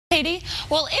Katie.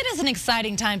 Well, it is an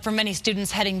exciting time for many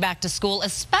students heading back to school,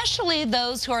 especially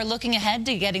those who are looking ahead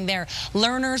to getting their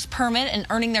learner's permit and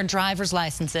earning their driver's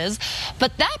licenses.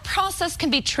 But that process can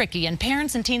be tricky, and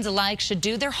parents and teens alike should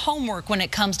do their homework when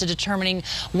it comes to determining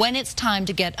when it's time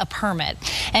to get a permit.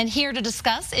 And here to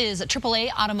discuss is AAA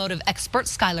Automotive expert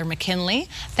Skylar McKinley.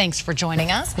 Thanks for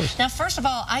joining us. Now, first of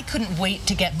all, I couldn't wait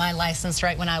to get my license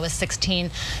right when I was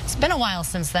 16. It's been a while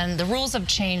since then. The rules have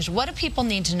changed. What do people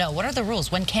need to know? What are the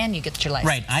rules? When can you get your license?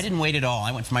 Right. I didn't wait at all.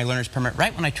 I went for my learner's permit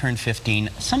right when I turned 15.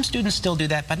 Some students still do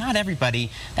that, but not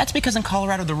everybody. That's because in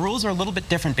Colorado, the rules are a little bit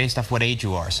different based off what age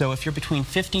you are. So if you're between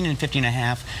 15 and 15 and a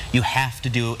half, you have to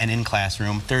do an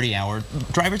in-classroom 30-hour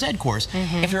driver's ed course.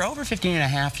 If you're over 15 and a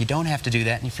half, you don't have to do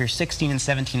that. And if you're 16 and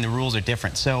 17, the rules are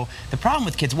different. So the problem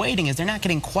with kids waiting is they're not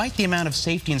getting quite the amount of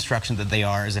safety instruction that they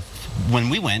are as if when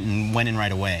we went in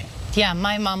right away. Yeah,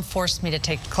 my mom forced me to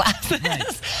take classes.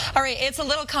 Right. All right, it's a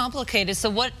little complicated, so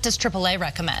what does AAA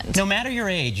recommend? No matter your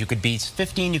age, you could be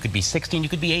 15, you could be 16, you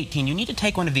could be 18, you need to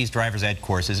take one of these driver's ed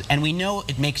courses, and we know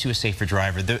it makes you a safer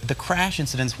driver. The crash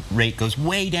incidence rate goes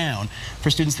way down for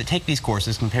students that take these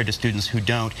courses compared to students who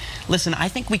don't. Listen, I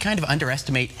think we kind of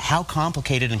underestimate how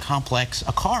complicated and complex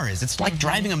a car is. It's like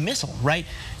driving a missile, right?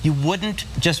 You wouldn't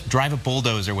just drive a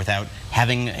bulldozer without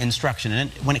having instruction. And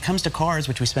when it comes to cars,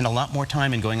 which we spend a lot more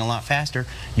time and going a lot faster,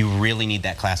 you really need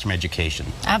that classroom education.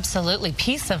 Absolutely.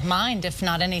 Peace of mind, if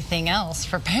not anything else,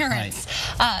 for parents.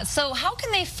 Right. So how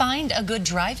can they find a good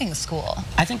driving school?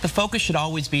 I think the focus should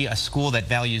always be a school that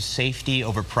values safety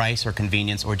over price or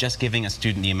convenience, or just giving a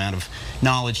student the amount of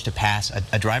knowledge to pass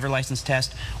a driver license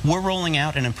test. We're rolling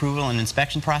out an approval and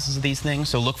inspection process of these things,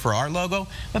 so look for our logo.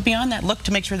 But beyond that, look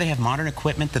to make sure they have modern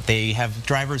equipment, that they have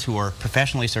drivers who are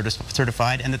professionally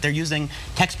certified, and that they're using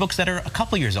textbooks that are a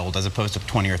couple years old as opposed to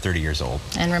 20 or 30 years old.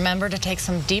 And remember to take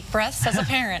some deep breaths as a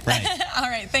parent. Right. All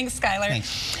right, thanks, Skylar.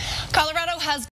 Thanks. Colorado has